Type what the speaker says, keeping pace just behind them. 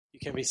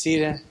Can be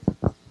seated.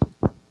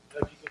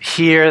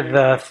 Hear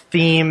the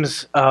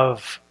themes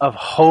of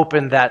hope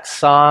in that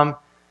psalm,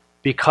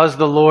 because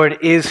the Lord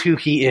is who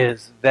he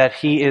is, that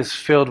he is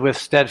filled with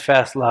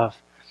steadfast love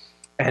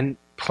and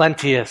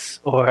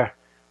plenteous or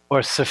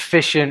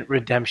sufficient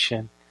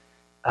redemption,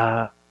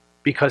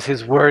 because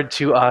his word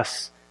to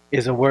us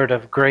is a word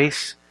of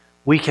grace.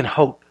 We can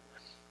hope.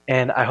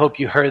 And I hope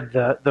you heard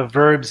the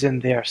verbs in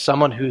there.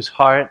 Someone whose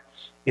heart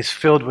is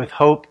filled with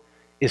hope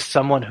is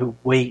someone who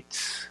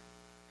waits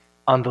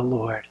on the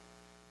Lord,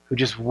 who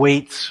just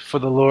waits for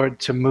the Lord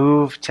to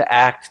move, to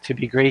act, to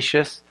be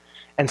gracious,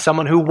 and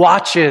someone who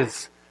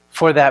watches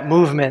for that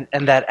movement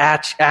and that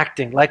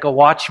acting, like a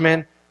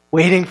watchman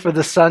waiting for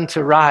the sun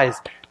to rise.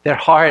 Their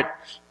heart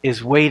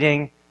is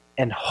waiting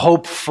and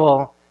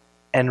hopeful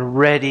and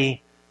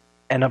ready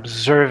and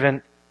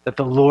observant that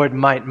the Lord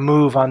might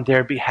move on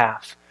their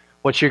behalf.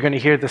 What you're going to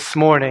hear this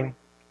morning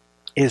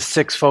is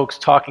 6 folks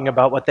talking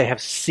about what they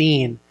have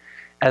seen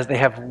as they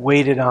have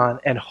waited on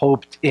and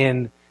hoped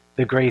in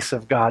the grace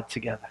of God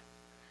together.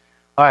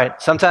 All right,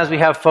 sometimes we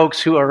have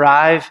folks who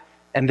arrive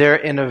and they're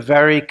in a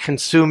very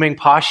consuming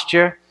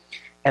posture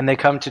and they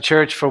come to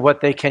church for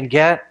what they can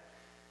get.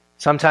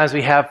 Sometimes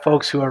we have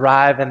folks who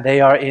arrive and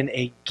they are in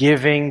a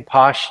giving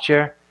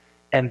posture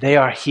and they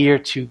are here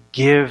to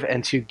give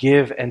and to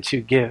give and to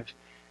give.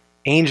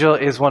 Angel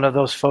is one of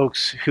those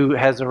folks who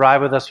has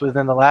arrived with us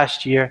within the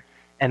last year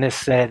and has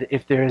said,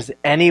 if there is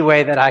any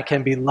way that I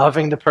can be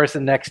loving the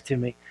person next to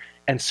me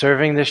and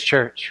serving this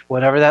church,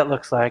 whatever that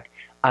looks like,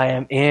 I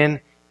am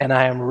in and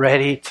I am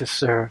ready to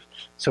serve.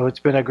 So it's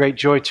been a great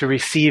joy to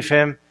receive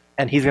him,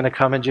 and he's going to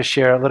come and just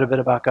share a little bit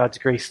about God's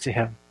grace to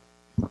him.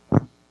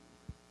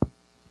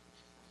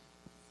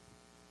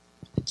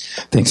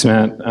 Thanks,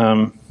 Matt.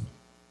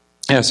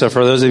 So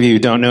for those of you who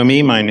don't know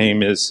me, my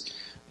name is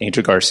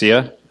Angel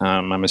Garcia.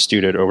 I'm a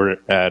student over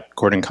at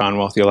Gordon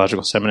Conwell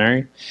Theological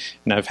Seminary,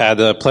 and I've had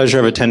the pleasure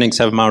of attending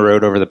 7 Mile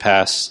Road over the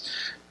past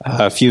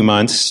few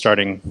months,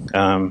 starting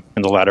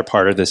in the latter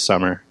part of this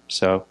summer.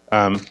 So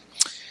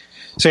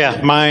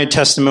my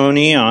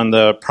testimony on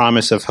the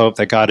promise of hope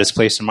that God has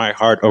placed in my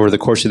heart over the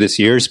course of this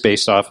year is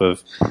based off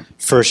of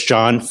 1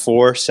 John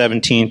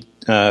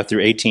 4:17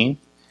 through 18.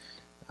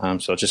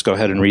 So I'll just go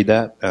ahead and read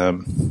that.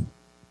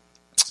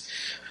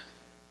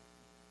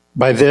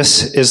 By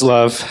this is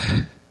love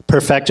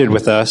perfected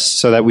with us,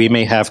 so that we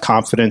may have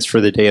confidence for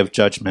the day of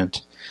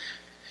judgment.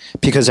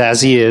 Because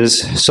as he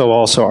is, so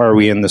also are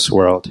we in this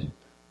world.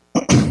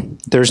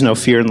 There's no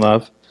fear in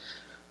love,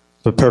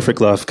 but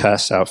perfect love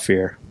casts out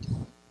fear.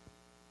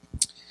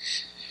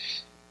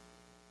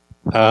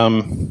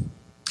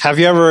 Have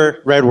you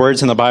ever read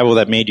words in the Bible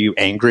that made you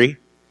angry?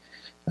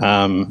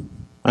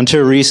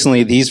 Until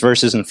recently, these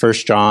verses in 1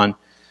 John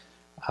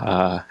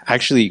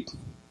actually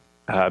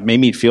made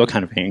me feel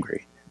kind of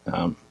angry.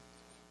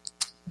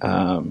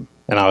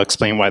 And I'll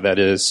explain why that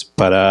is.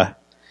 But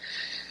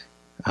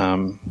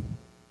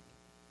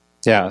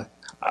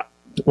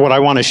what I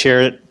want to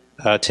share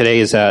today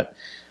is that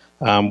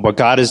what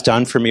God has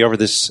done for me over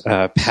this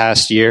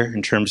past year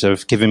in terms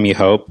of giving me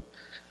hope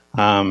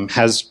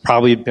has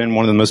probably been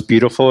one of the most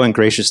beautiful and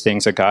gracious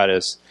things that God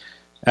has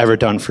ever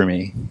done for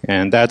me.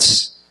 And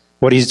that's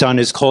what he's done,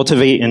 is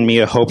cultivate in me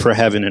a hope for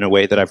heaven in a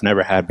way that I've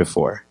never had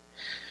before.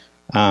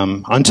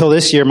 Until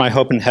this year, my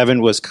hope in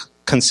heaven was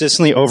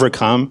consistently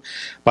overcome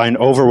by an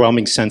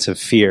overwhelming sense of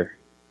fear.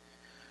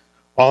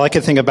 All I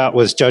could think about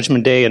was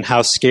Judgment Day and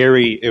how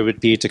scary it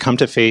would be to come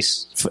to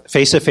face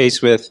to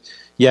face with,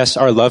 yes,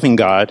 our loving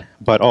God,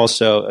 but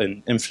also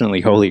an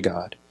infinitely holy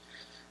God.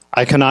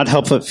 I could not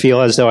help but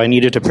feel as though I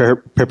needed to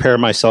prepare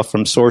myself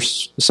from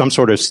some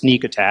sort of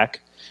sneak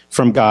attack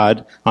from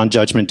God on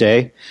Judgment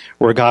Day,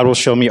 where God will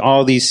show me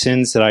all these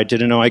sins that I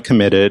didn't know I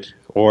committed,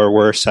 or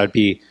worse, I'd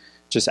be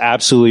just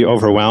absolutely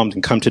overwhelmed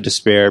and come to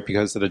despair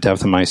because of the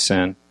depth of my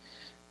sin.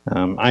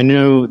 I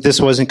knew this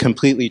wasn't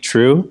completely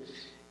true,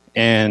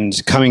 and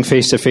coming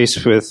face to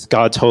face with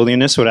God's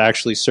holiness would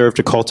actually serve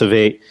to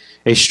cultivate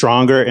a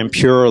stronger and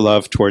purer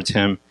love towards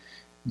him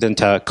than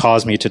to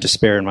cause me to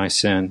despair in my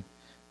sin.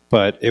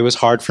 But it was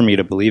hard for me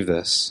to believe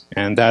this,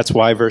 and that's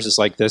why verses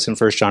like this in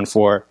 1 John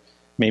 4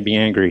 made me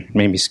angry,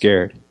 made me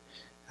scared.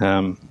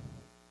 One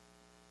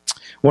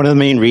of the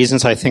main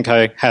reasons I think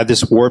I had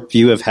this warped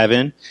view of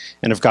heaven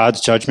and of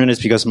God's judgment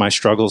is because of my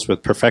struggles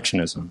with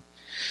perfectionism.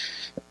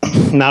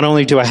 Not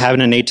only do I have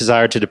an innate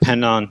desire to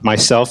depend on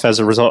myself as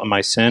a result of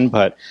my sin,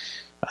 but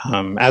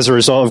as a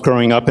result of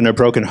growing up in a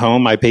broken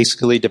home, I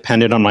basically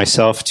depended on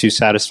myself to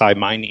satisfy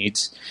my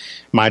needs,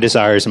 my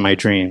desires, and my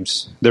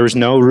dreams. There was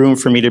no room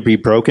for me to be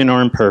broken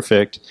or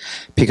imperfect,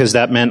 because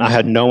that meant I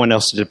had no one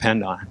else to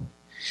depend on.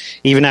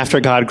 Even after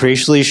God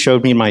graciously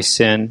showed me my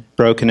sin,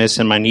 brokenness,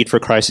 and my need for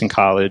Christ in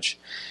college,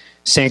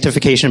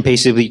 sanctification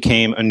basically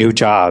became a new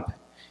job,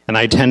 and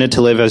I tended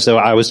to live as though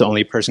I was the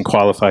only person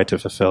qualified to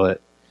fulfill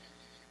it.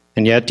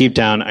 And yet, deep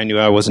down, I knew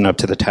I wasn't up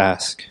to the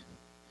task.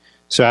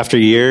 So after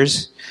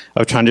years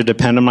of trying to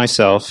depend on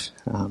myself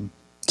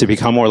to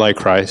become more like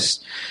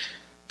Christ,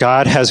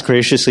 God has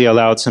graciously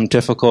allowed some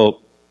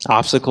difficult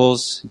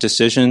obstacles,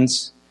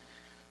 decisions,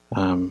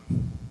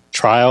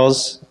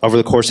 trials over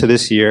the course of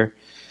this year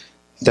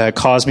that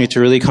caused me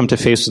to really come to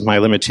face with my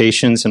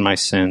limitations and my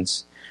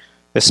sins,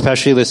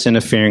 especially the sin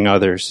of fearing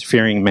others,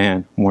 fearing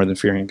man more than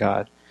fearing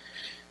God.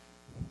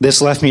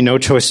 This left me no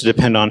choice to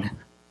depend on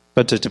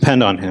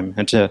him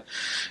and to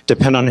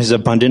depend on his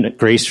abundant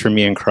grace for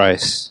me in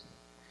Christ.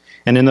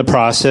 And in the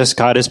process,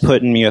 God has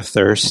put in me a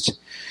thirst,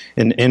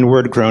 an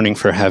inward groaning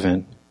for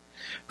heaven,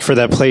 for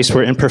that place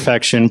where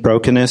imperfection,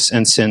 brokenness,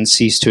 and sin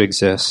cease to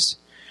exist,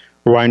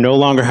 where I no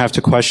longer have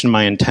to question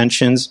my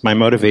intentions, my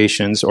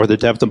motivations, or the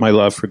depth of my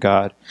love for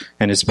God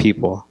and his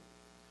people.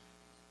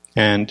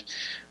 And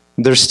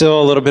there's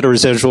still a little bit of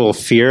residual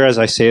fear as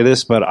I say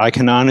this, but I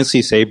can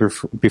honestly say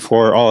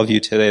before all of you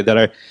today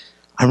that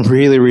I'm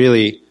really,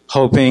 really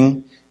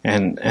hoping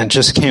and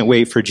just can't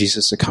wait for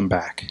Jesus to come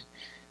back.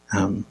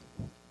 And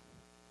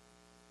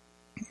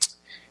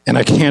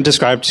I can't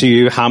describe to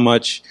you how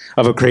much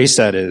of a grace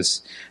that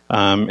is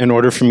in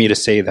order for me to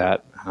say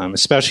that,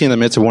 especially in the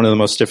midst of one of the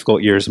most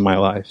difficult years of my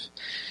life.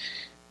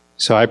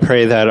 So I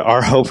pray that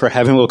our hope for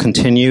heaven will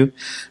continue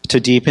to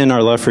deepen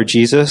our love for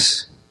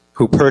Jesus,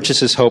 who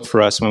purchases hope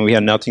for us when we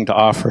had nothing to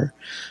offer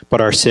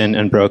but our sin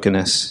and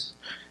brokenness.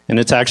 And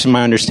it's actually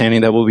my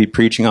understanding that we'll be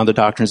preaching on the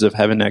doctrines of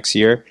heaven next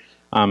year.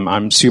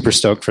 I'm super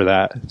stoked for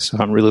that, so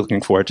I'm really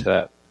looking forward to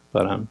that.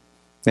 But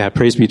yeah,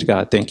 praise be to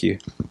God. Thank you.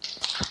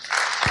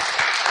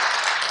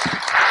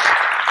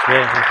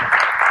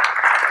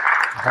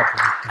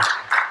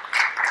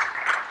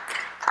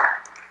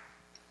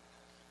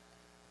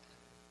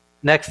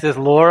 Next is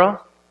Laura,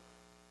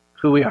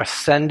 who we are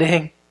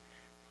sending,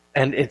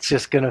 and it's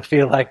just going to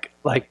feel like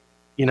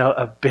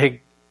a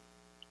big,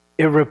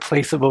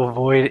 irreplaceable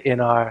void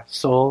in our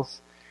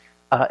souls.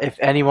 If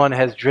anyone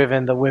has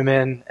driven the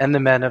women and the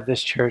men of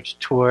this church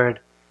toward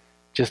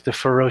just a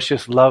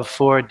ferocious love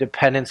for,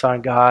 dependence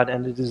on God,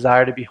 and the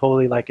desire to be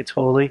holy like it's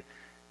holy,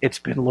 it's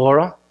been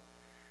Laura.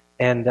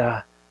 And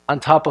on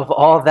top of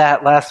all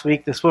that, last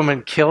week, this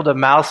woman killed a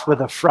mouse with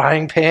a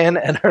frying pan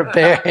and her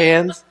bare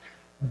hands.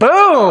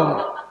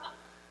 Boom!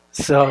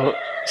 So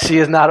she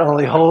is not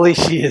only holy,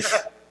 she is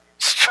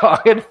strong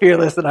and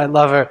fearless, and I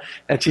love her.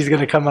 And she's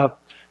going to come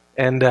up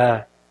and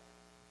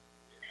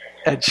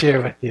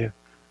share with you.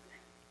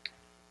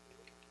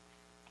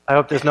 I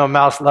hope there's no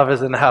mouse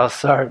lovers in the house.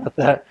 Sorry about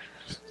that.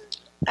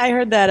 I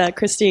heard that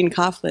Christine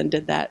Coughlin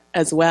did that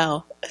as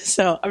well,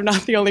 so I'm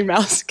not the only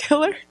mouse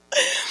killer.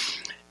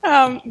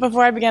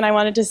 Before I begin, I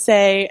wanted to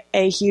say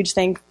a huge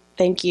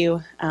thank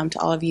you to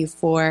all of you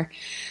for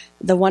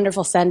the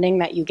wonderful sending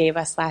that you gave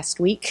us last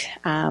week.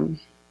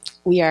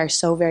 We are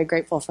so very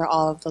grateful for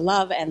all of the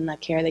love and the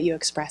care that you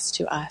expressed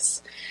to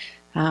us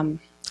and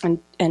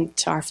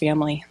to our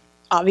family.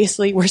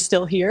 Obviously, we're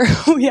still here.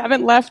 We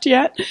haven't left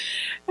yet.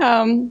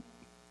 I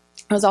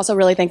was also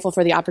really thankful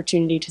for the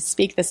opportunity to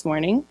speak this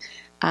morning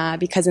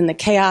because in the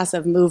chaos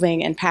of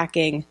moving and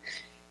packing,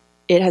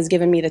 it has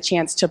given me the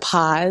chance to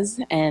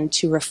pause and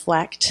to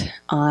reflect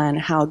on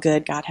how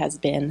good God has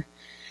been,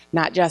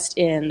 not just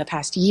in the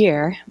past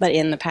year, but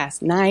in the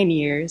past 9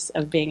 years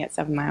of being at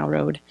 7 Mile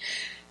Road.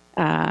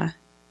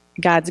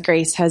 God's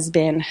grace has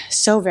been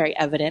so very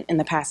evident in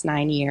the past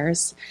 9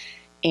 years,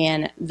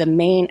 and the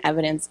main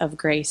evidence of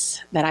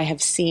grace that I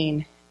have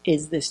seen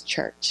is this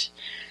church.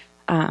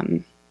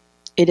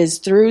 It is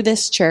through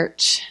this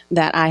church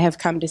that I have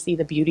come to see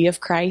the beauty of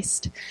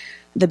Christ,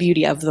 the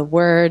beauty of the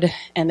Word,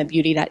 and the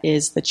beauty that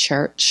is the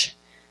church.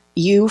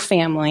 You,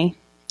 family,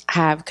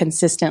 have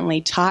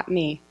consistently taught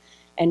me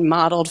and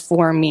modeled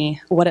for me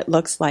what it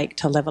looks like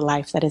to live a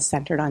life that is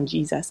centered on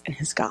Jesus and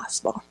his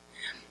gospel.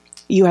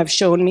 You have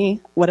shown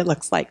me what it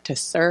looks like to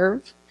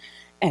serve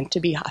and to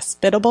be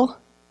hospitable.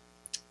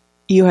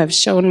 You have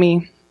shown me,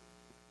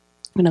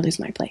 I'm going to lose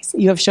my place.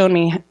 You have shown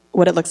me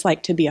what it looks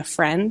like to be a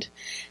friend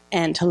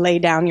and to lay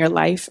down your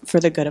life for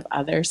the good of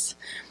others.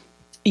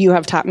 You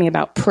have taught me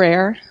about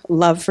prayer,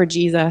 love for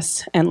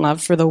Jesus, and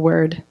love for the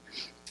Word.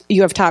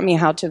 You have taught me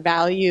how to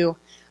value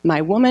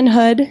my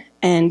womanhood,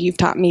 and you've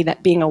taught me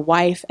that being a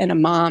wife and a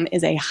mom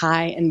is a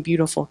high and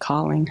beautiful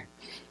calling.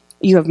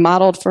 You have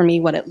modeled for me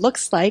what it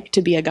looks like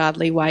to be a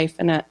godly wife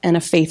and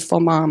a faithful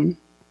mom.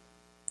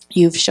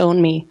 You've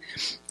shown me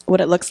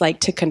what it looks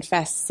like to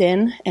confess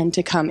sin and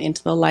to come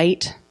into the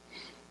light.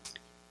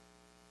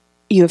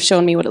 You have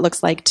shown me what it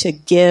looks like to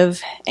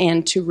give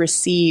and to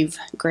receive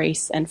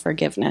grace and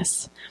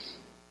forgiveness.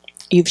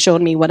 You've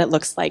shown me what it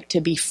looks like to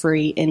be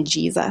free in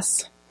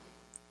Jesus.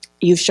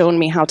 You've shown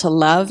me how to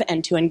love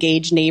and to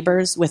engage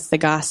neighbors with the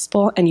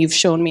gospel, and you've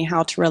shown me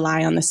how to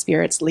rely on the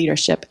Spirit's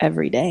leadership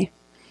every day.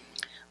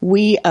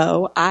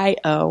 I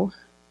owe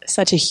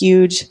such a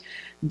huge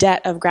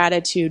debt of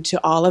gratitude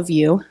to all of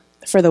you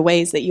for the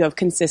ways that you have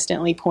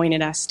consistently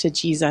pointed us to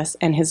Jesus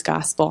and his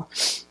gospel.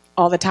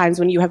 All the times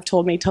when you have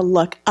told me to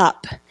look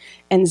up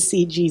and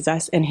see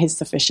Jesus and his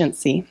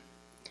sufficiency.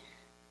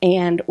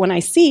 And when I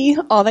see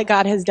all that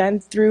God has done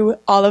through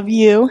all of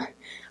you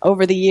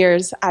over the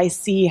years, I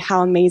see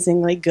how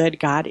amazingly good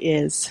God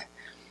is.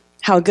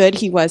 How good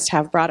he was to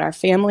have brought our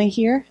family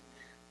here,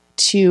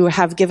 to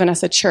have given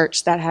us a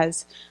church that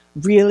has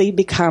really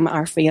become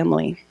our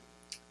family.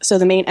 So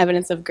the main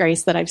evidence of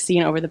grace that I've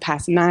seen over the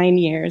past 9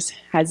 years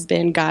has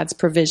been God's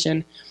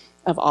provision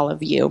of all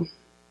of you.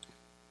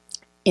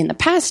 In the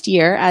past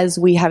year, as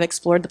we have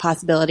explored the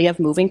possibility of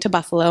moving to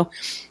Buffalo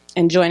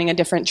and joining a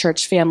different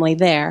church family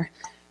there,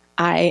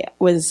 I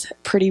was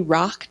pretty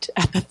rocked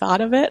at the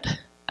thought of it.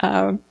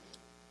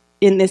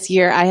 In this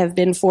year, I have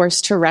been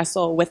forced to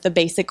wrestle with the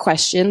basic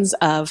questions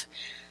of,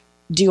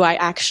 do I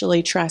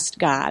actually trust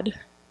God?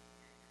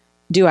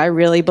 Do I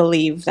really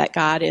believe that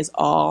God is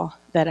all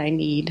that I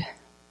need?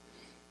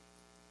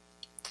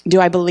 Do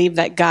I believe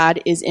that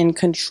God is in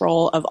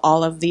control of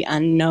all of the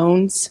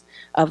unknowns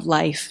of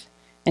life?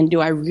 And do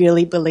I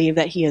really believe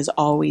that he is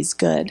always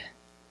good?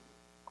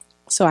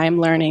 So I am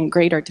learning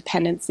greater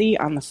dependency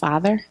on the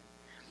Father.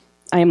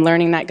 I am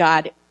learning that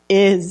God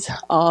is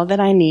all that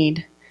I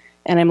need.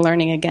 And I'm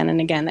learning again and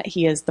again that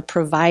he is the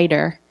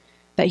provider,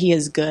 that he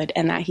is good,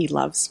 and that he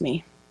loves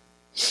me.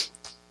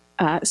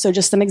 So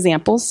just some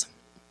examples.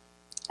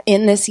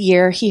 In this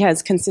year, he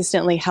has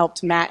consistently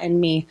helped Matt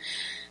and me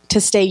to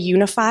stay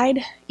unified,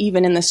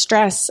 even in the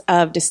stress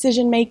of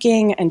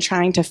decision-making and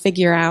trying to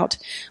figure out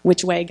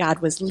which way God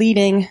was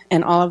leading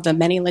and all of the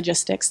many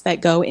logistics that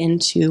go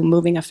into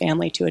moving a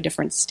family to a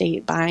different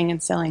state, buying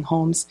and selling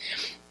homes.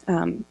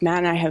 Matt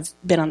and I have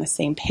been on the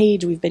same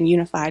page. We've been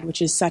unified,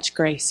 which is such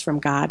grace from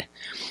God.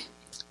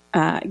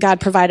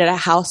 God provided a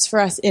house for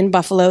us in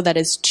Buffalo that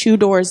is 2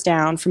 doors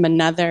down from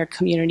another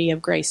Community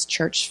of Grace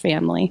church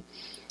family.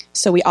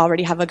 So we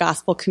already have a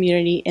gospel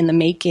community in the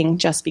making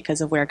just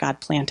because of where God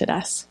planted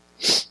us.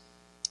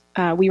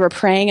 We were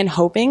praying and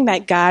hoping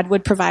that God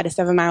would provide a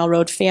 7 Mile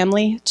Road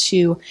family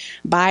to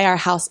buy our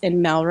house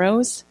in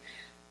Melrose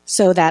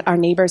so that our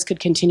neighbors could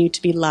continue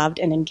to be loved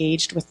and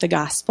engaged with the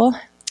gospel.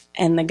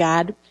 And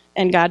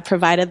God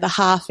provided the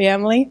Ha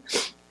family,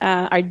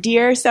 our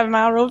dear 7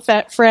 Mile Road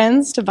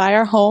friends, to buy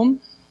our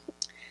home.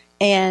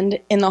 And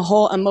in the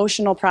whole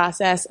emotional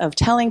process of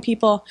telling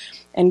people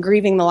and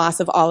grieving the loss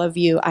of all of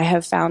you, I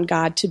have found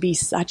God to be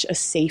such a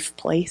safe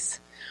place.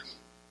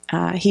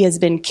 He has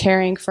been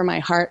caring for my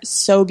heart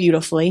so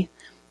beautifully.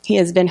 He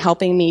has been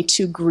helping me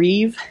to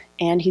grieve,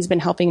 and he's been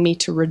helping me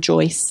to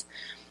rejoice.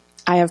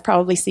 I have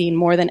probably seen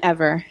more than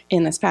ever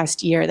in this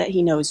past year that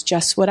he knows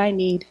just what I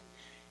need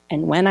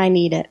and when I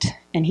need it,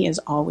 and he is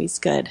always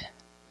good.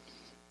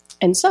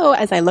 And so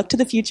as I look to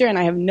the future, and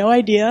I have no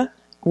idea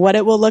what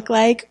it will look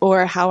like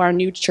or how our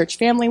new church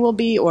family will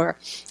be or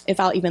if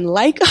I'll even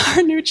like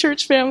our new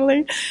church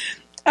family,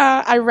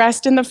 I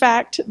rest in the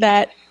fact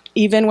that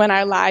even when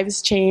our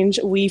lives change,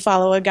 we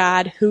follow a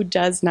God who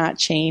does not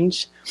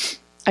change,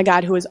 a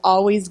God who is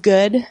always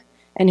good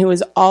and who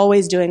is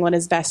always doing what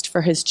is best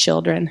for his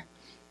children.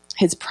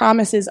 His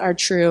promises are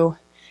true.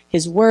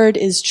 His word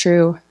is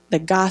true. The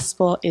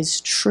gospel is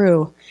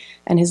true.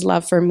 And his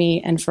love for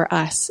me and for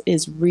us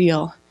is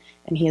real.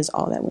 And he is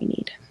all that we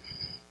need.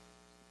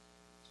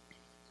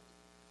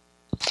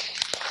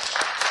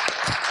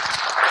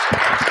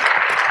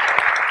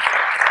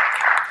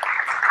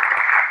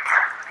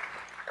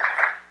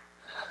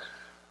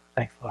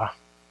 Thanks, Laura.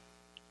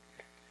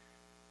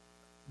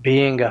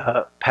 Being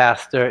a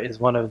pastor is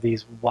one of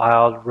these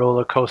wild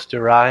roller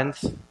coaster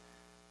rides.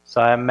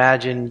 So I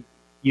imagine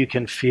you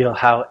can feel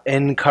how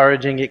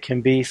encouraging it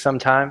can be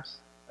sometimes.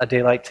 A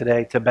day like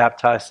today to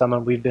baptize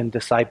someone we've been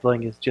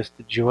discipling is just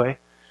a joy.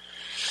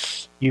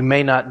 You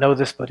may not know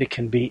this, but it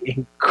can be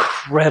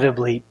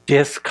incredibly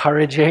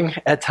discouraging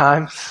at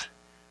times.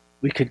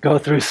 We could go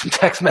through some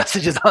text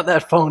messages on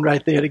that phone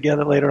right there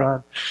together later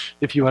on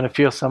if you want to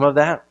feel some of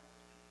that.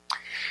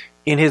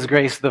 In his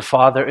grace, the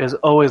Father is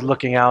always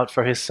looking out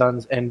for his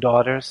sons and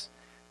daughters.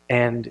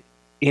 And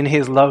in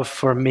his love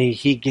for me,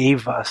 he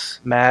gave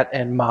us Matt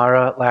and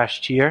Mara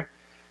last year.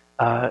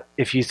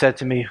 If you said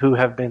to me who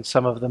have been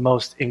some of the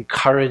most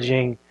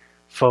encouraging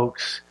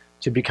folks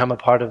to become a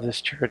part of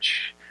this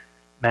church,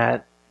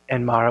 Matt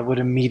and Mara would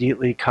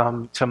immediately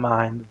come to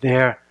mind.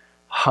 Their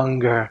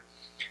hunger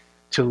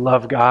to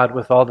love God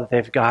with all that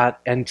they've got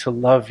and to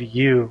love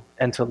you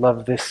and to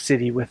love this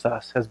city with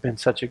us has been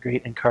such a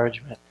great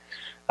encouragement.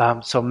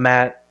 So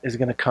Matt is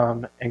going to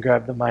come and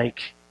grab the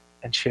mic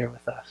and share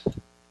with us.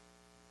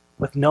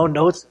 With no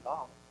notes at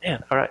all.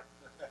 Man, all right.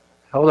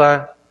 Hold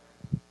on.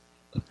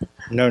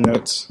 No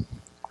notes.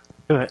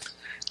 Do it.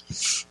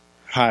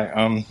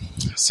 Hi.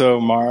 So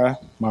Mara,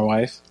 my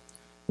wife,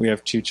 we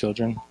have 2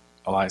 children,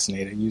 Elias and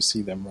Ada. You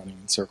see them running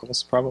in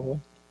circles, probably.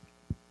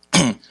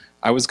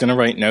 I was going to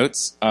write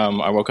notes.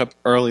 I woke up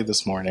early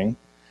this morning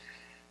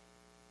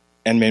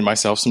and made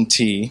myself some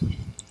tea,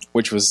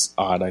 which was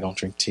odd. I don't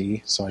drink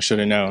tea, so I should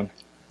have known.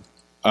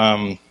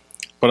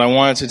 But I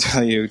wanted to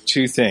tell you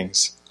 2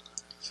 things.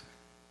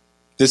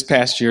 This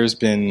past year has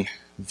been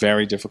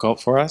very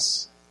difficult for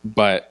us,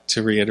 but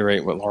to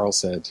reiterate what Laurel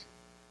said,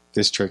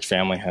 this church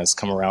family has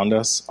come around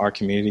us, our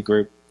community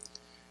group,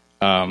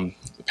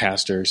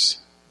 pastors,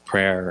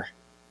 prayer,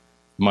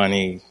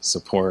 money,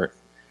 support.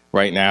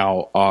 Right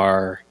now,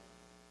 our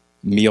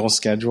meal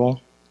schedule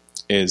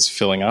is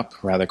filling up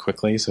rather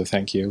quickly, so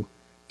thank you,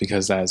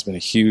 because that has been a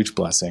huge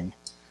blessing.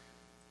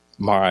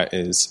 Mara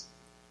is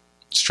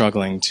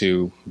struggling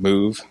to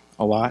move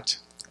a lot,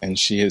 and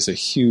she is a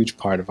huge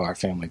part of our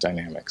family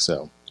dynamic.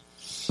 So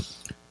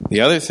the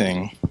other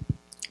thing,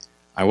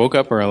 I woke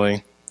up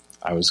early,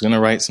 I was going to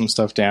write some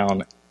stuff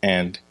down,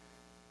 and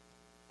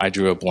I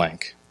drew a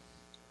blank.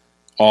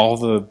 All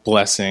the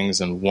blessings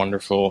and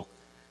wonderful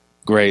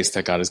grace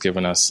that God has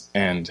given us,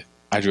 and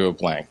I drew a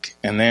blank.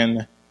 And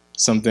then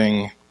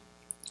something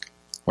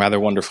rather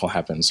wonderful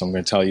happened, so I'm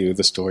going to tell you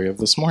the story of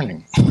this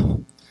morning.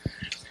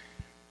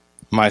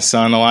 My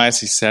son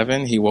Elias, he's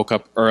 7, he woke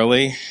up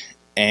early,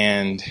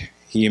 and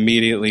he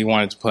immediately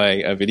wanted to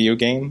play a video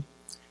game,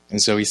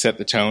 and so he set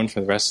the tone for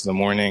the rest of the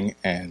morning,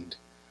 and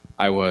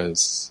I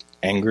was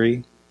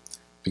angry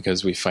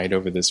because we fight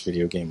over this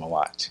video game a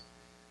lot.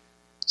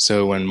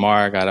 So when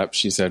Mara got up,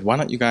 she said, why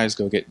don't you guys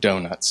go get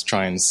donuts,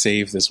 try and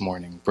save this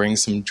morning, bring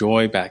some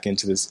joy back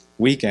into this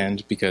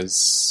weekend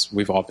because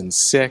we've all been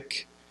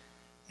sick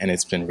and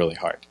it's been really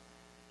hard.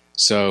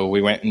 So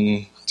we went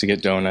in to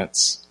get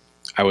donuts.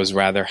 I was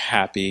rather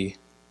happy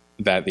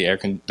that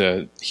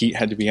the heat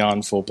had to be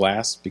on full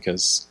blast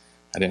because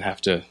I didn't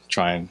have to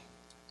try and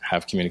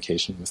have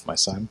communication with my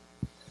son.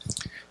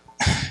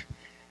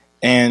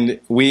 And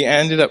we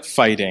ended up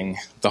fighting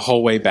the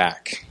whole way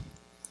back.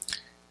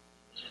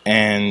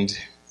 And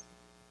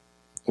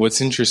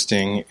what's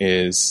interesting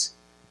is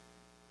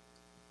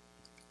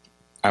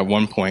at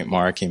one point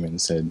Mara came in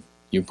and said,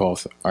 you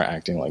both are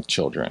acting like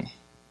children.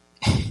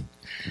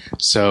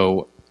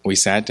 So we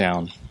sat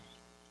down,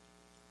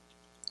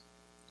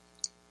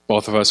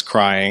 both of us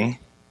crying,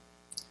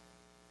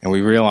 and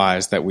we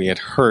realized that we had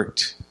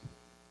hurt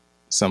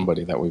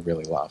somebody that we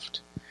really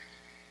loved.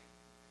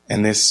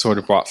 And this sort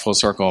of brought full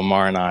circle.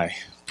 Mara and I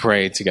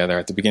prayed together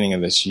at the beginning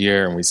of this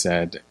year, and we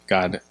said,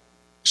 God,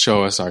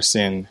 show us our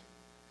sin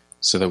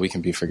so that we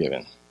can be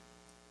forgiven.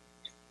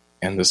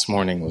 And this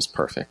morning was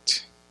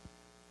perfect.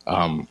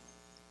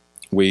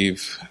 We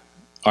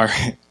are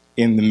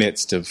in the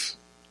midst of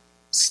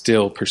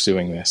still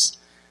pursuing this,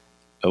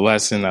 a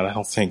lesson that I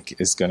don't think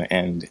is going to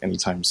end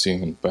anytime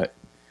soon, but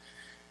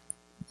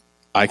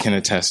I can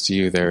attest to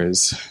you there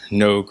is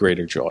no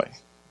greater joy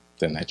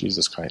than that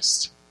Jesus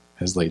Christ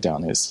has laid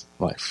down his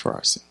life for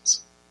our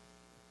sins.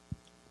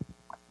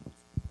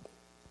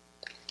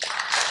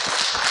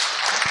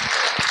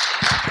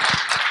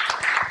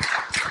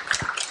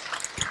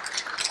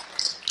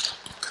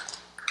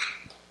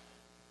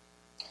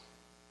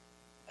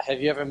 Have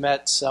you ever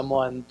met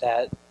someone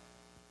that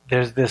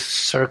there's this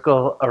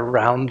circle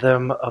around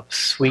them of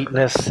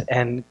sweetness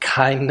and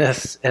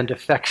kindness and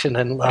affection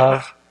and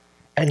love,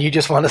 and you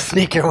just want to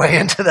sneak your way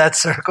into that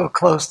circle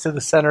close to the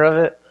center of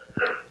it?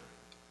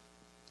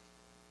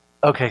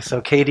 Okay,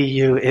 so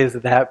KDU is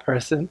that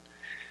person.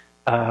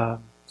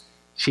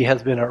 She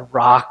has been a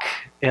rock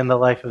in the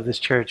life of this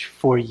church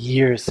for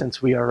years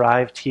since we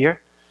arrived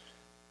here.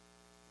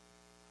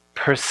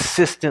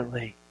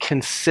 Persistently,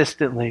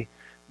 consistently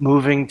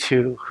moving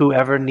to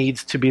whoever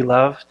needs to be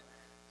loved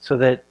so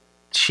that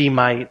she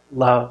might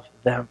love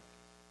them.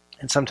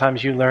 And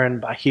sometimes you learn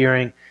by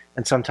hearing,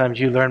 and sometimes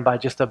you learn by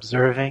just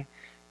observing.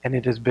 And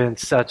it has been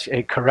such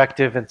a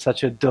corrective and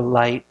such a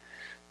delight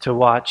to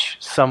watch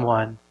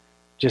someone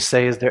just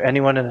say, is there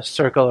anyone in a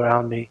circle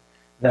around me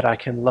that I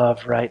can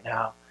love right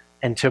now?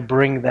 And to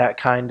bring that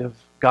kind of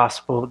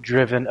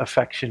gospel-driven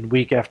affection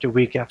week after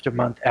week after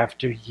month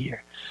after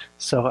year.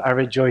 So I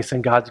rejoice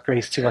in God's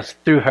grace to us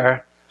through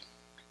her.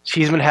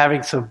 She's been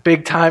having some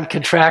big-time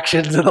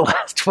contractions in the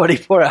last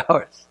 24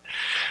 hours.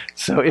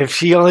 So if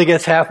she only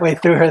gets halfway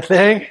through her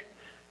thing,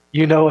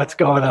 you know what's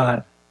going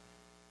on.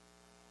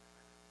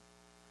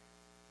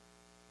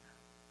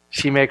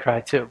 She may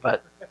cry too,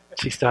 but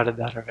she started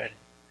that already.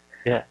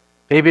 Yeah.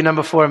 Baby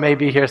number 4 may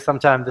be here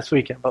sometime this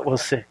weekend, but we'll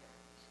see.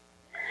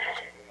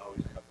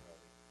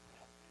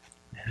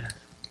 Yeah.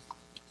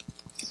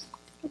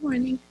 Good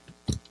morning.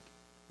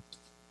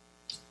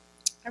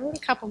 I wrote a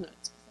couple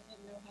notes because I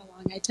didn't know how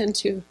long I tend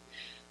to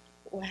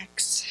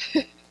wax.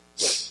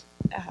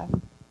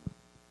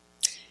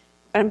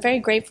 But I'm very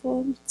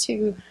grateful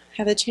to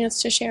have the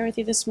chance to share with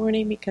you this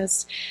morning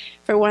because,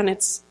 for one,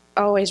 it's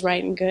always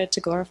right and good to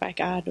glorify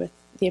God with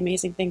the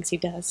amazing things he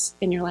does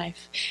in your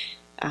life.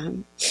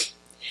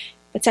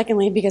 But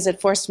secondly, because it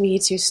forced me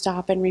to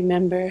stop and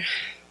remember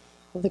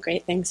all the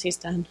great things he's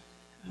done,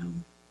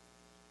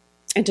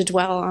 and to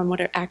dwell on what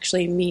it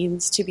actually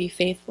means to be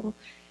faithful.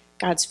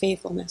 God's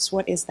faithfulness,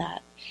 what is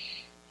that?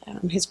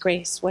 His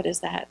grace, what is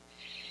that?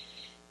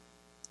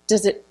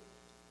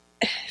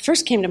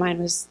 First came to mind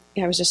was,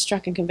 I was just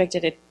struck and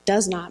convicted, it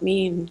does not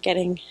mean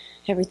getting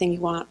everything you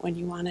want when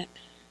you want it.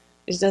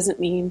 It doesn't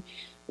mean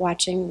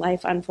watching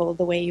life unfold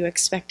the way you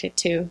expect it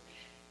to.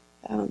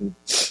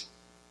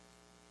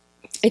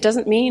 It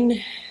doesn't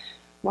mean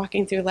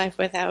walking through life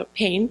without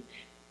pain,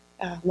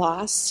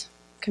 loss,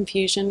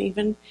 confusion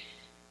even.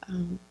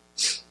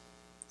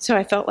 So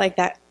I felt like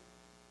that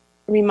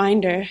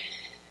reminder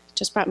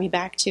just brought me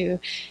back to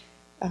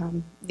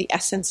the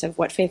essence of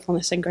what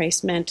faithfulness and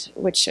grace meant,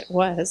 which it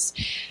was,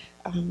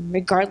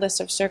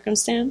 regardless of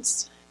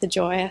circumstance, the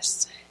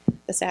joyous,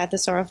 the sad, the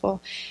sorrowful.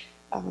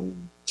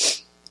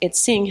 It's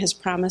seeing his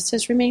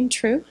promises remain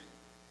true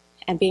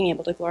and being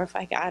able to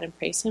glorify God and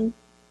praise him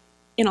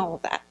in all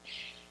of that.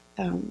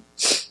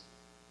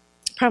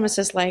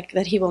 Promises like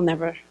that he will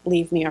never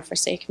leave me or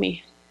forsake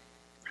me.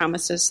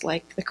 Promises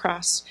like the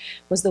cross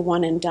was the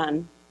one and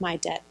done, my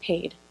debt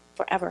paid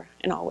forever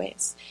and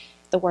always.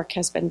 The work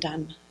has been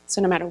done.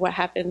 So no matter what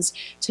happens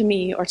to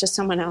me or to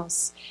someone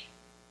else,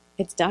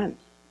 it's done,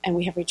 and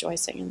we have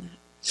rejoicing in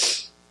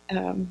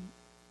that.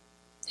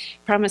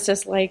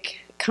 Promises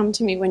like, come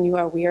to me when you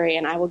are weary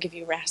and I will give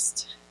you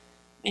rest.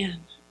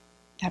 Man,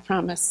 that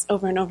promise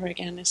over and over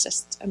again is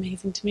just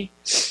amazing to me.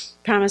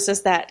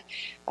 Promises that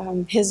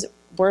his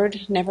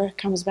word never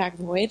comes back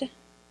void.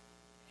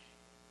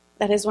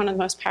 That is one of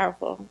the most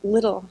powerful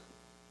little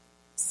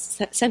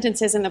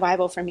sentences in the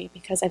Bible for me,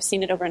 because I've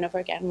seen it over and over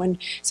again. When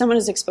someone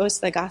is exposed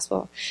to the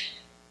gospel,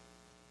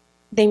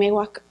 they may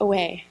walk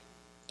away,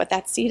 but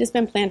that seed has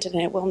been planted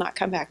and it will not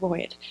come back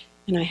void.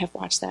 And I have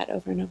watched that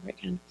over and over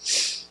again.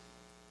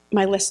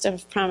 My list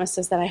of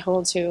promises that I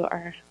hold to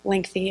are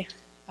lengthy,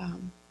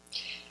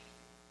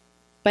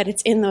 but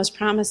it's in those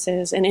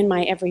promises and in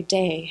my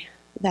everyday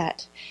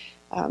that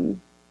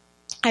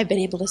I've been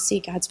able to see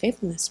God's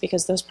faithfulness,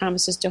 because those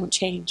promises don't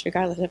change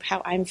regardless of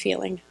how I'm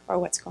feeling or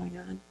what's going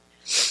on.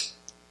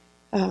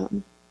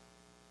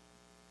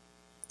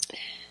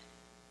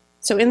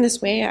 So in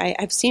this way,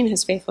 I've seen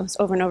his faithfulness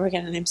over and over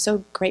again, and I'm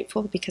so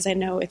grateful because I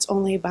know it's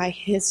only by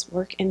his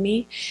work in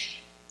me.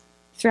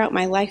 Throughout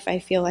my life, I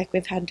feel like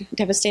we've had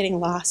devastating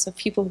loss of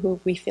people who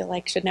we feel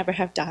like should never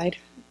have died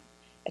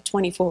at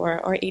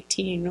 24 or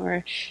 18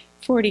 or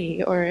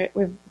 40, or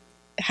we've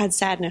had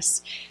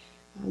sadness.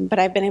 But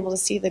I've been able to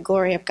see the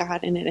glory of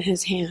God in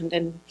his hand.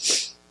 And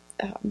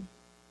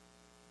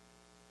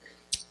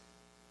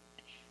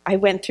I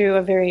went through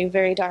a very,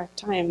 very dark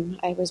time.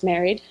 I was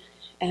married,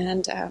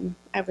 and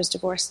I was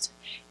divorced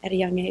at a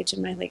young age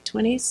in my late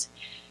 20s.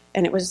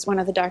 And it was one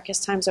of the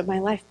darkest times of my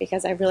life,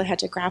 because I really had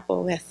to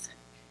grapple with,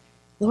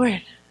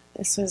 Lord,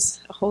 this was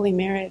a holy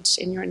marriage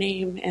in your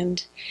name.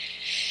 And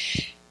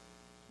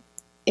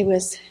it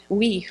was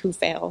we who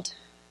failed.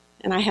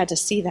 And I had to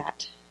see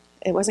that.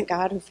 It wasn't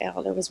God who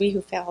failed, it was we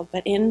who failed.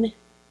 But in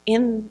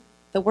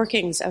the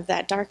workings of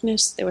that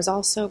darkness, there was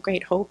also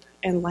great hope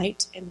and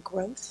light and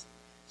growth.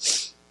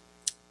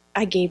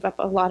 I gave up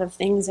a lot of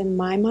things in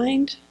my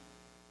mind,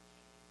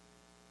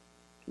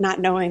 not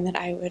knowing that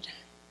I would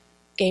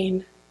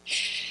gain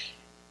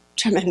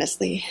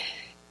tremendously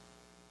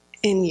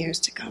in years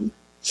to come.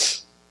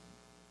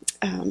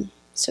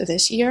 So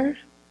this year,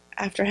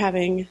 after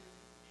having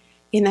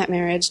in that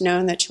marriage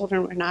known that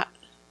children were not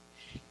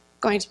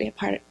going to be a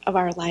part of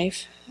our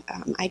life,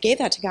 I gave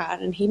that to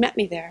God, and he met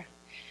me there,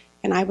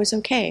 and I was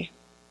okay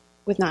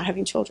with not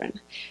having children,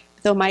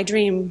 though my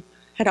dream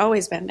had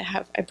always been to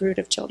have a brood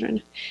of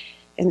children.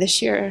 And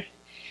this year,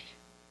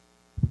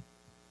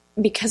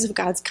 because of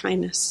God's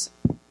kindness,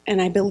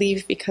 and I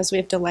believe because we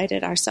have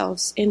delighted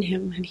ourselves in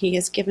him, and he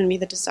has given me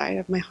the desire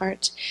of my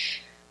heart,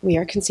 we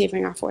are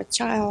conceiving our fourth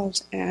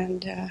child,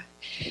 and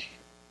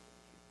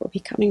we'll be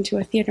coming to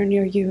a theater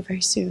near you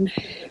very soon.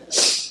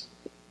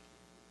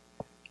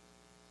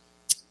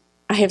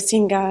 I have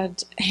seen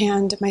God's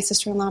hand. My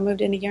sister-in-law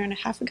moved in a year and a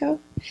half ago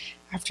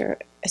after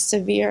a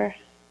severe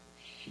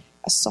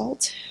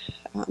assault.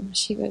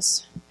 She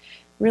was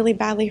really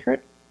badly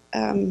hurt,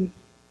 and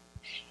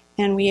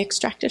we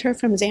extracted her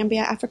from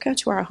Zambia, Africa,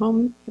 to our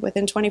home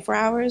within 24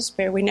 hours,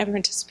 where we never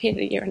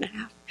anticipated a year and a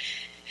half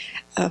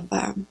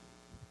of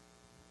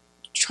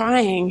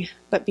trying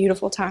but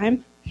beautiful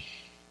time,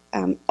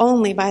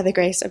 only by the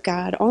grace of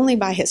God, only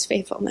by his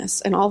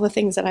faithfulness, and all the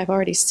things that I've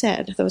already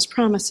said, those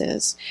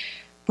promises,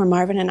 were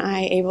Marvin and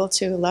I able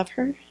to love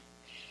her,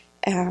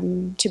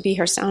 to be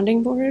her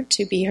sounding board,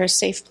 to be her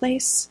safe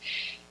place,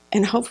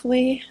 and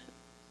hopefully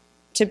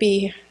to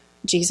be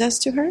Jesus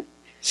to her.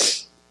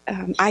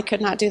 I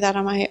could not do that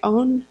on my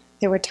own.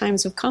 There were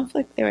times of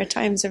conflict, there were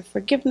times of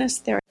forgiveness,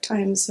 there were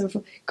times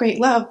of great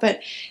love, but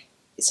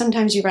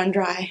sometimes you run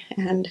dry,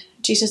 and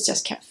Jesus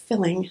just kept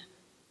filling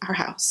our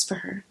house for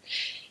her.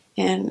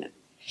 And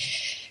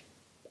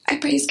I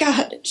praise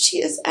God, she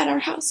is at our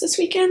house this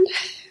weekend.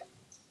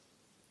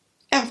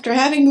 After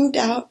having moved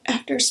out,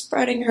 after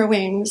spreading her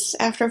wings,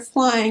 after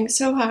flying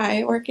so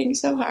high, working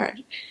so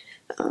hard,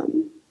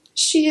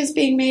 she is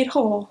being made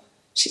whole.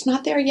 She's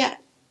not there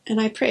yet, and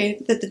I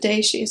pray that the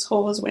day she is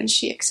whole is when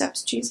she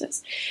accepts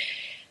Jesus.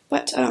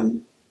 But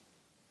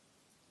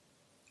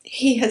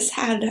he has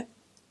had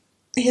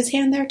his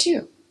hand there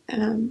too.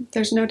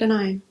 There's no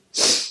denying.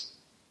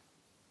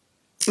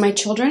 My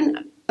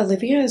children,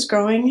 Olivia is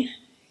growing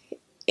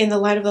in the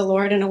light of the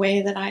Lord in a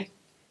way that I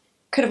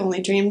could have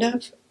only dreamed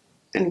of.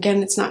 And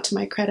again, it's not to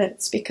my credit.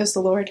 It's because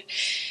the Lord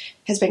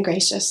has been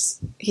gracious.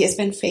 He has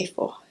been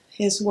faithful.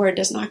 His word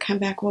does not come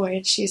back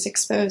void. She's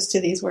exposed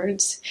to these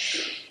words,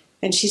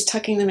 and she's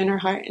tucking them in her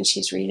heart, and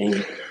she's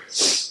reading.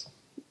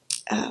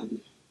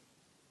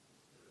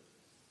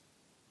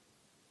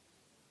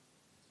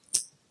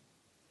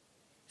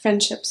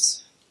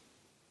 Friendships.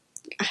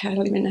 I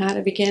don't even know how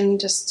to begin.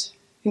 Just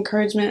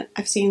encouragement.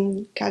 I've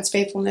seen God's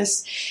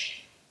faithfulness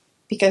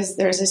because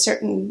there's a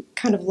certain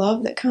kind of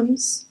love that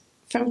comes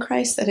from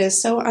Christ that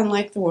is so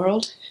unlike the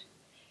world.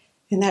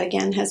 And that,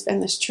 again, has been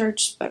this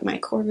church, but my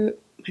core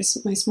group,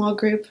 my small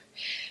group,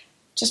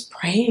 just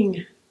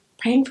praying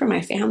for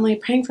my family,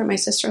 praying for my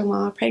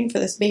sister-in-law, praying for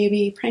this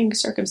baby, praying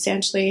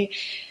circumstantially,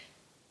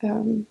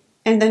 and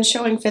then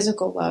showing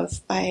physical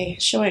love by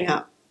showing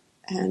up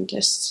and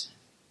just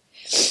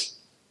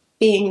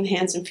being the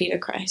hands and feet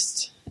of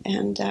Christ.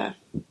 And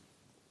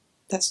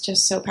that's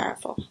just so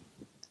powerful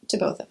to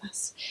both of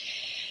us.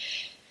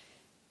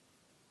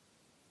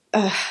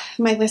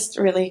 My list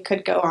really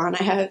could go on.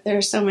 There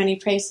are so many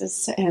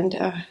praises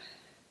and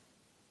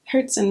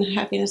hurts and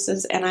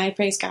happinesses, and I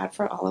praise God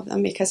for all of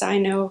them because I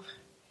know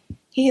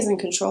He is in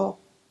control.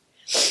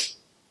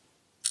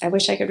 I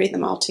wish I could read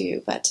them all to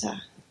you, but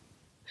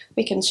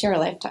we can share a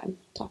lifetime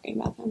talking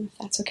about them if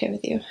that's okay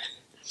with you.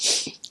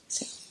 So,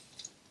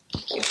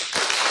 thank you.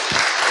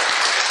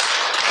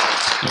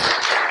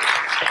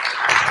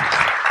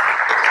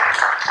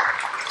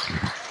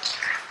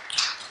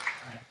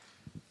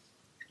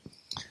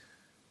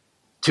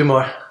 Two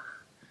more.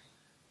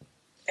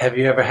 Have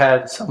you ever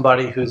had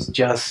somebody who's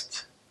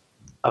just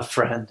a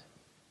friend?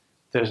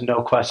 There's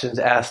no questions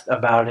asked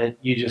about it.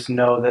 You just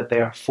know that they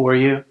are for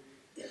you.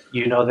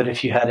 You know that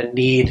if you had a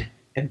need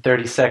in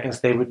 30 seconds,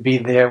 they would be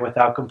there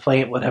without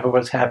complaint, whatever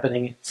was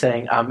happening,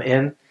 saying, I'm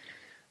in.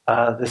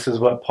 This is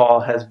what Paul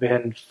has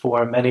been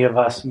for many of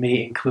us,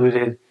 me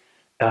included,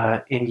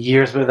 in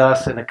years with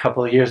us, and a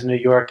couple of years in New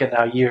York, and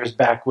now years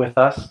back with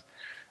us.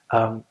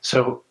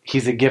 So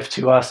he's a gift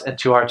to us and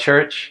to our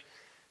church.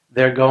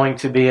 They're going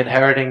to be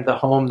inheriting the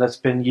home that's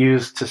been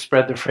used to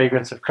spread the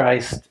fragrance of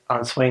Christ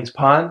on Swains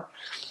Pond.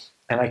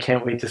 And I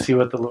can't wait to see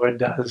what the Lord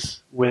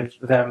does with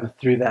them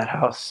through that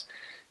house.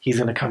 He's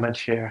going to come and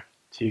share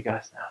to you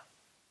guys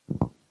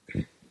now.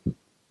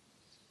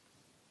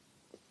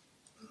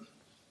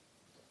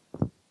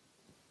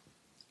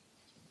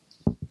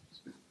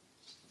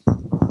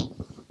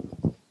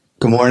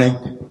 Good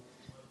morning.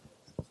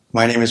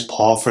 My name is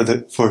Paul, for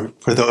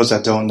those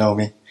that don't know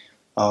me.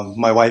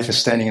 My wife is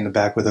standing in the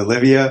back with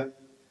Olivia,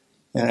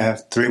 and I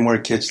have 3 more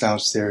kids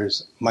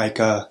downstairs,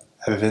 Micah,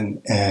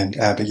 Evan, and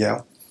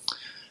Abigail.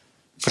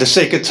 For the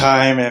sake of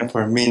time and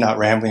for me not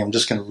rambling, I'm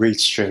just going to read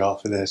straight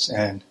off of this,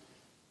 and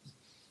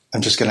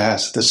I'm just going to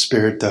ask that the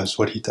Spirit does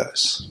what He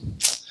does.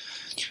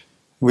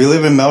 We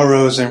live in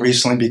Melrose and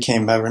recently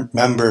became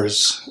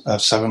members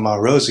of 7 Mile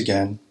Rose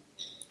again.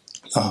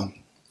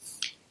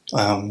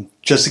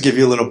 Just to give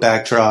you a little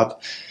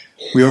backdrop,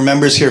 we were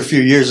members here a few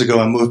years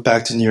ago and moved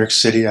back to New York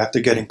City after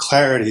getting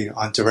clarity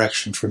on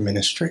direction for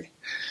ministry.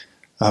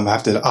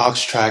 After the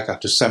Ox Track,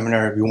 after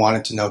seminary, we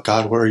wanted to know,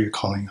 God, where are you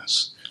calling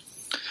us?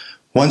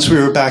 Once we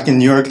were back in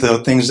New York,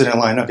 though, things didn't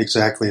line up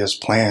exactly as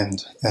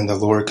planned, and the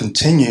Lord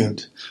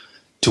continued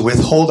to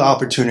withhold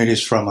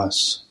opportunities from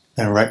us,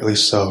 and rightly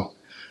so.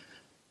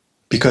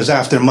 Because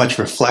after much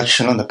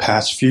reflection on the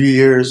past few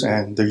years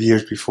and the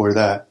years before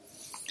that,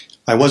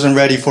 I wasn't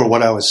ready for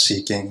what I was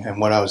seeking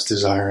and what I was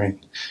desiring.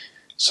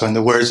 So in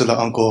the words of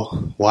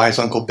the wise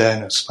Uncle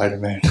Ben of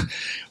Spider-Man,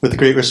 with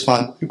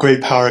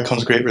great power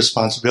comes great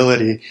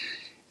responsibility.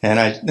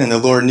 And the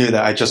Lord knew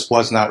that I just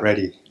was not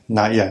ready,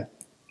 not yet.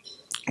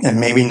 And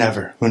maybe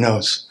never, who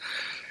knows.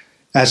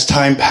 As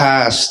time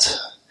passed,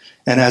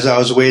 and as I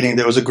was waiting,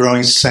 there was a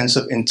growing sense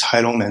of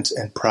entitlement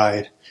and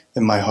pride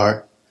in my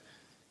heart.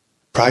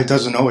 Pride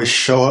doesn't always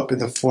show up in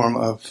the form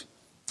of,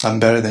 I'm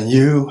better than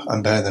you,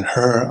 I'm better than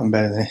her, I'm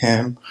better than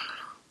him.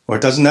 Or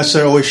it doesn't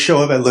necessarily always show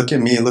up at look at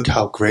me, look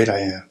how great I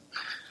am.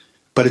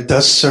 But it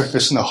does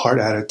surface in the heart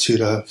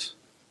attitude of,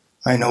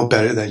 I know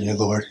better than you,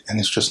 Lord, and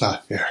it's just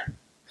not fair.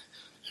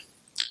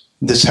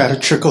 This had a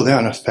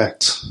trickle-down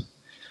effect.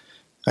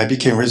 I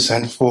became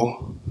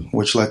resentful,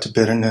 which led to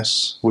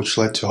bitterness, which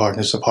led to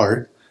hardness of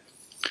heart.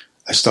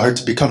 I started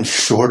to become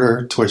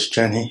shorter towards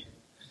Jenny.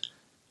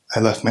 I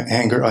left my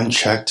anger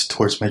unchecked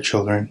towards my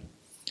children.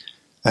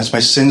 As my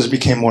sins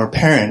became more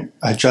apparent,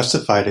 I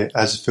justified it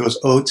as if it was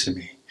owed to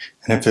me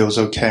and if it was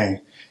okay.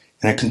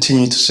 And I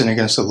continued to sin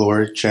against the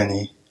Lord,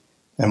 Jenny,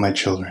 and my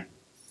children.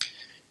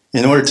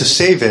 In order to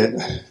save it,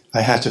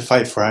 I had to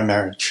fight for our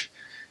marriage.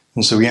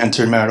 And so we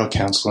entered marital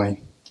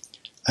counseling.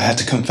 I had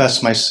to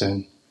confess my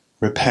sin,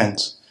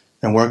 repent,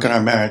 and work on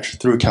our marriage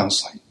through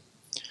counseling.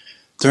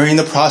 During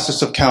the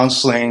process of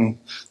counseling,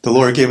 the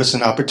Lord gave us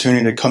an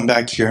opportunity to come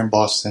back here in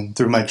Boston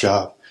through my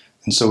job,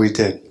 and so we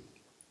did.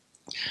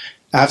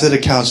 After the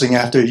counseling,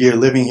 after a year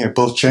living here,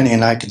 both Jenny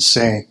and I can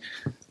say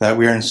that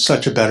we are in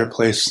such a better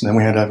place than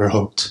we had ever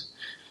hoped.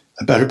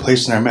 A better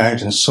place in our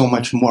marriage and so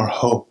much more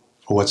hope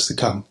for what's to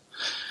come.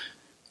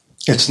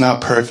 It's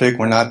not perfect.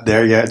 We're not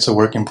there yet. It's a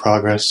work in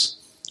progress.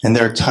 And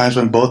there are times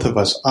when both of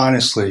us,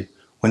 honestly,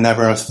 would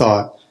never have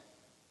thought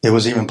it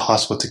was even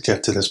possible to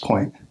get to this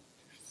point.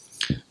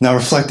 Now,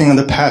 reflecting on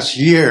the past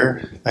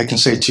year, I can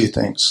say 2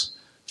 things.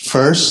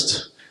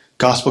 First,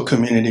 gospel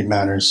community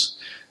matters.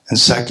 And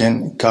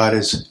second, God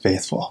is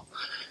faithful.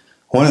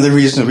 One of the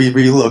reasons we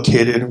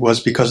relocated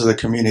was because of the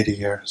community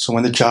here. So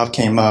when the job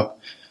came up,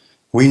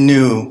 we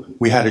knew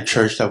we had a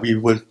church that we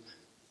would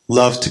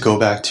love to go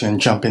back to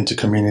and jump into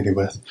community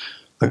with.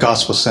 a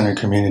gospel-centered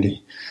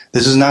community.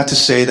 This is not to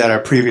say that our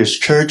previous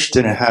church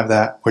didn't have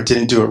that or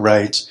didn't do it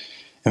right.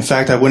 In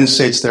fact, I wouldn't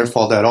say it's their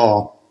fault at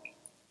all.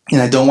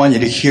 And I don't want you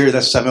to hear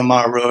that 7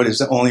 Mile Road is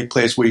the only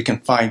place where you can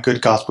find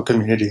good gospel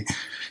community,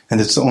 and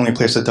it's the only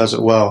place that does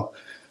it well.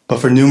 But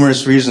for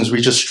numerous reasons,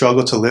 we just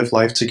struggle to live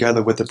life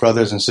together with the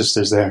brothers and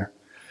sisters there.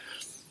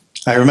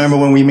 I remember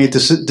when we made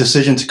this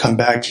decision to come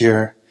back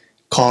here,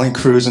 calling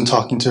Cruz and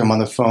talking to him on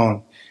the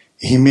phone,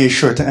 he made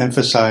sure to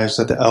emphasize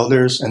that the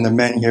elders and the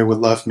men here would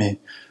love me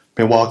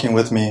by walking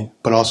with me,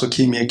 but also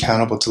keep me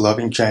accountable to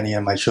loving Jenny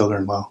and my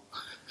children well.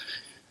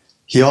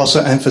 He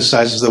also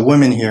emphasizes the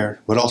women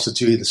here would also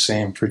do the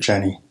same for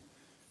Jenny.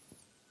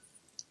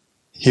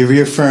 He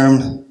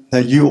reaffirmed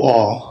that you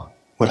all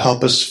would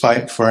help us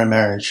fight for our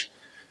marriage.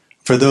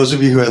 For those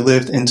of you who have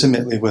lived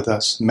intimately with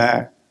us,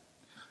 Matt,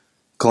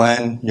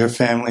 Glenn, your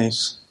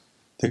families,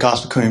 the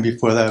gospel community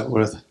before that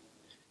with,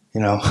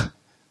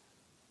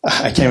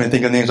 I can't even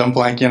think of names. I'm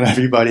blanking on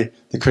everybody.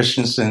 The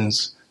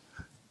Christiansons.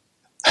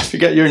 I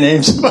forget your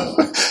names.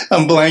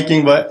 I'm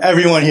blanking, but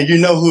everyone here, you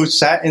know who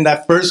sat in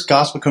that first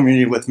gospel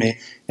community with me,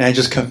 and I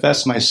just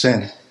confessed my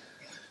sin.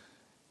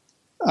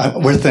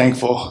 We're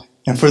thankful.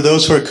 And for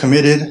those who are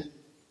committed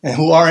and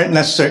who aren't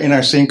necessarily in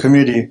our same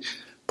community,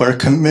 but are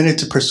committed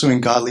to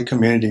pursuing godly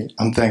community,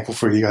 I'm thankful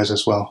for you guys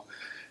as well.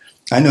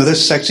 I know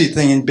this sexy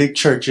thing in big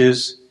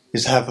churches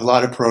is to have a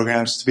lot of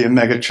programs, to be a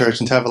mega church,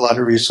 and to have a lot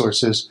of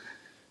resources.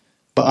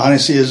 But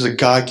honestly, it is a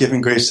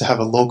God-given grace to have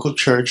a local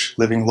church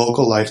living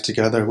local life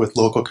together with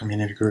local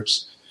community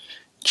groups.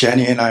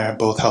 Jenny and I are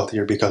both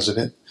healthier because of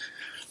it.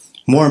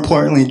 More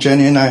importantly,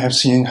 Jenny and I have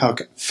seen how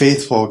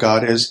faithful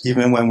God is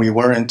even when we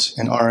weren't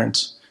and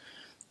aren't.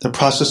 The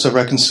process of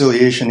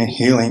reconciliation and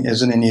healing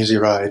isn't an easy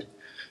ride.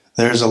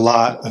 There's a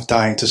lot of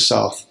dying to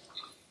self.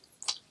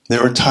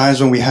 There were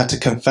times when we had to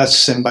confess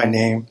sin by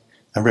name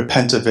and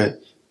repent of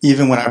it,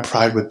 even when our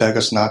pride would beg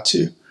us not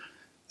to.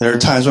 There are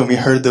times when we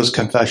heard those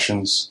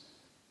confessions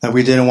that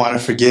we didn't want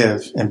to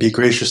forgive and be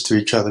gracious to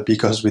each other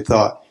because we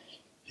thought,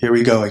 here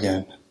we go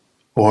again,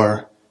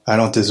 or I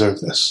don't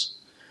deserve this.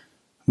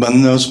 But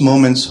in those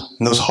moments,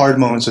 in those hard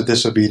moments of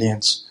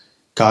disobedience,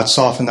 God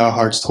softened our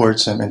hearts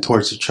towards Him and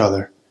towards each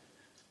other.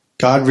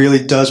 God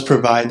really does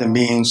provide the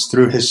means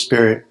through His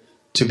Spirit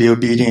to be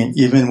obedient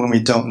even when we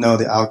don't know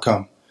the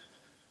outcome.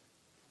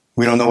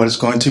 We don't know what it's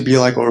going to be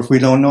like, or if we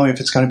don't know if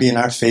it's going to be in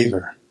our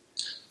favor.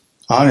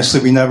 Honestly,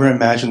 we never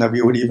imagined that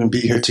we would even be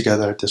here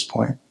together at this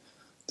point.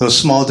 Those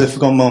small,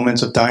 difficult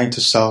moments of dying to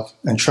self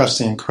and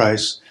trusting in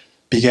Christ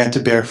began to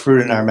bear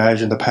fruit in our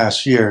marriage in the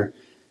past year,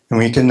 and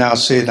we can now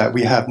say that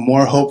we have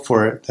more hope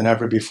for it than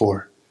ever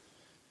before.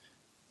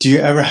 Do you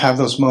ever have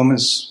those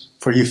moments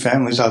for you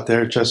families out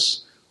there,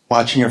 just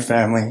watching your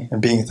family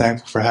and being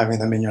thankful for having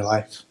them in your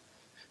life?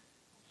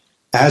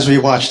 As we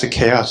watch the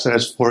chaos that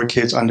has 4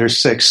 kids under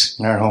 6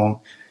 in our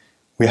home,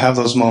 we have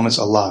those moments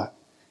a lot.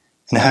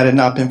 And had it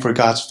not been for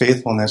God's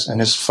faithfulness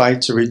and His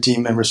fight to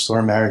redeem and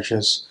restore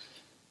marriages,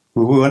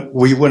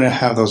 we wouldn't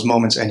have those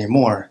moments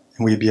anymore,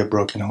 and we'd be a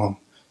broken home.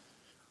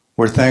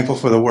 We're thankful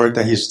for the work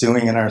that He's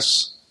doing in our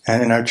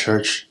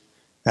church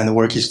and the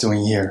work He's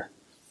doing here.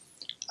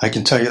 I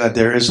can tell you that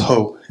there is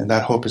hope, and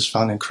that hope is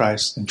found in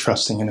Christ and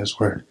trusting in His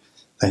Word.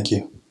 Thank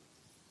you.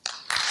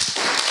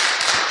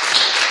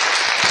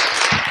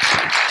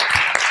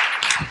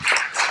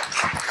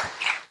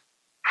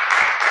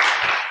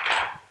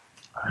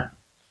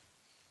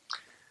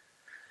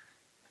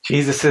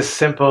 Jesus'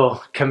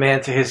 simple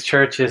command to His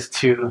church is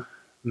to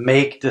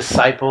make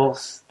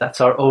disciples.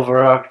 That's our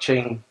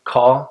overarching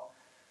call.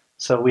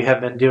 So we have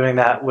been doing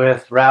that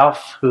with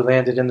Ralph, who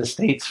landed in the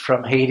States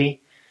from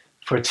Haiti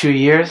for 2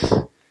 years.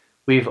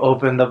 We've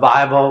opened the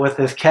Bible with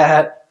his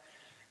cat.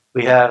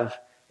 We have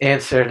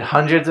answered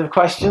hundreds of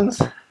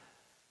questions,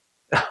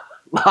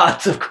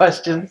 lots of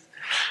questions,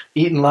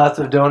 eaten lots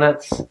of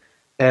donuts,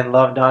 and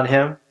loved on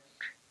him.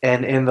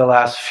 And in the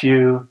last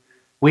few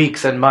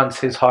weeks and months,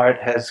 his heart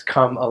has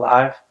come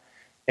alive,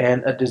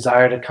 and a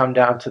desire to come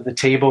down to the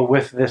table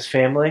with this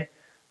family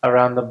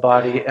around the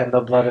body and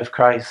the blood of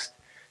Christ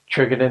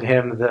triggered in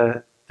him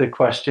the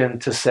question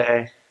to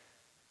say,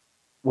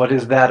 what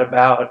is that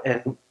about?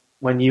 And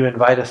when you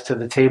invite us to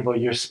the table,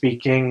 you're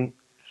speaking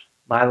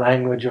my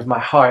language of my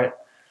heart.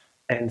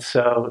 And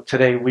so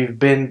today we've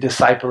been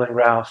discipling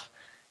Ralph,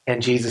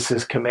 and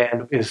Jesus'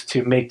 command is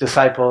to make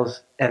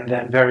disciples and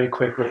then very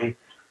quickly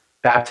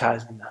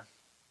baptizing them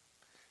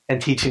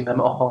and teaching them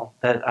all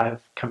that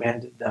I've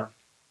commanded them.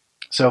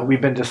 So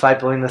we've been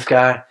discipling this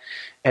guy,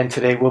 and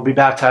today we'll be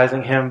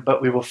baptizing him,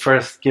 but we will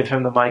first give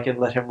him the mic and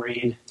let him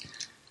read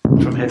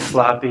from his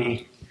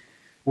sloppy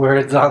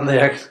words on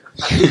there.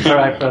 All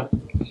right, bro.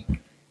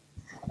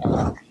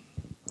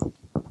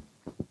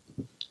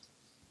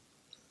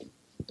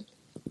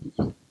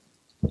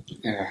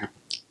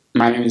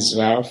 My name is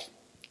Ralph.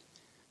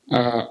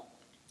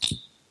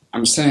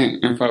 I'm standing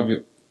in front of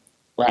you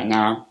right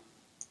now,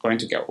 going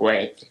to get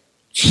wet.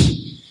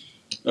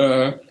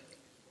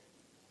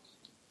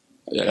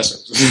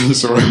 Yes,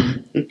 sorry.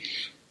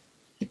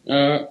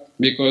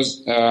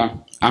 Because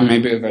I'm a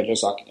believer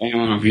just like any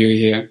one of you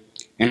here,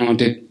 and I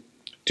wanted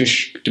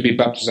to be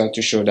baptized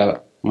to show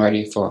that I'm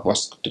ready for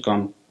what's to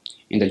come,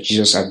 and that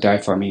Jesus had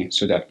died for me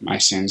so that my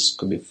sins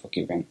could be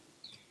forgiven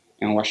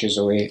and washes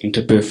away and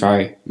to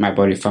purify my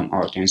body from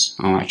all things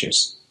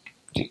unrighteous.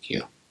 Thank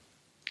you.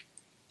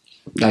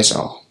 That's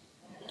all.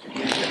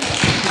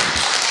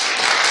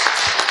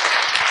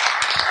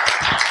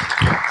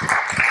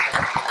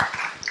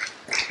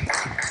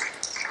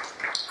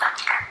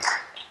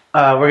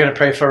 We're going to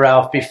pray for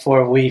Ralph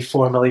before we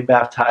formally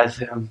baptize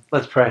him.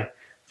 Let's pray.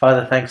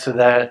 Father, thanks for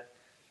that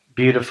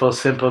beautiful,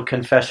 simple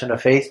confession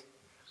of faith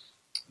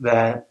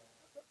that,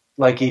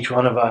 like each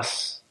one of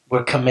us,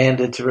 we're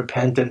commanded to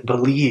repent and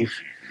believe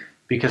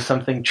because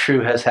something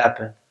true has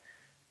happened.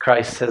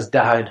 Christ has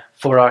died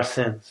for our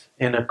sins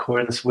in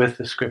accordance with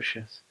the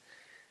Scriptures.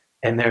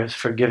 And there is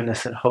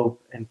forgiveness and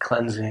hope and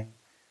cleansing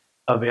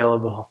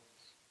available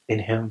in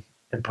Him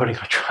and putting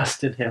our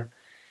trust in Him.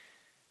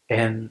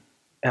 And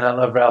I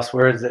love Ralph's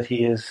words that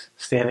he is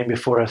standing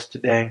before us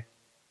today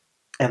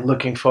and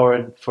looking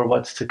forward for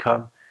what's to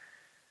come.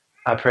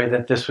 I pray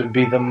that this would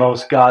be the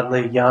most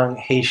godly young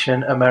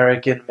Haitian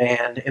American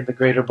man in the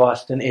greater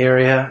Boston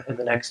area in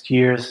the next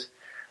years,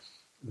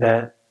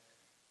 that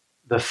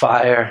the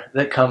fire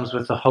that comes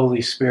with the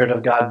Holy Spirit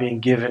of God being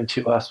given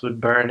to us would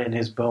burn in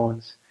his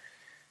bones,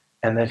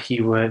 and that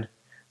he would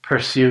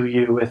pursue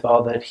you with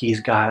all that he's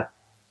got,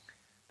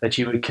 that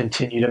you would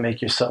continue to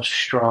make yourself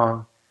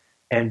strong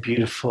and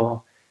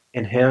beautiful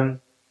in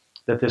him,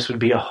 that this would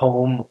be a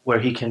home where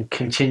he can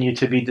continue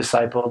to be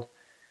discipled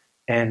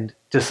and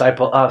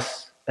disciple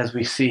us as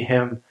we see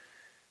him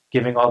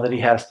giving all that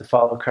he has to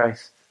follow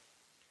Christ.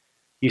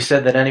 You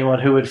said that anyone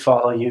who would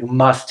follow you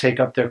must take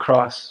up their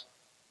cross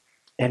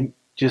and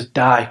just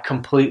die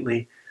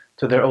completely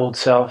to their old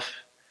self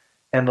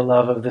and the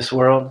love of this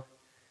world.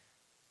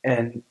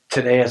 And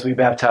today, as we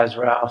baptize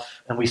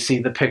Ralph and we see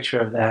the picture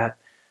of that,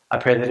 I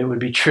pray that it would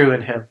be true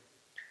in him,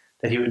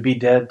 that he would be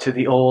dead to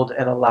the old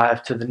and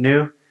alive to the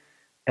new,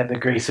 and the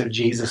grace of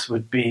Jesus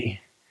would be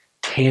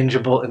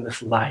tangible in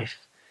this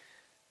life.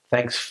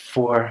 Thanks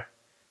for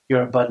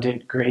your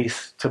abundant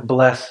grace to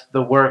bless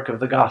the work of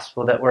the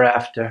gospel that we're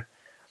after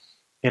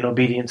in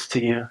obedience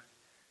to you,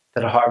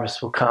 that a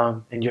harvest will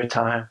come in your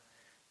time,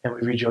 and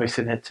we rejoice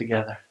in it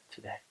together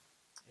today.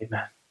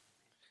 Amen.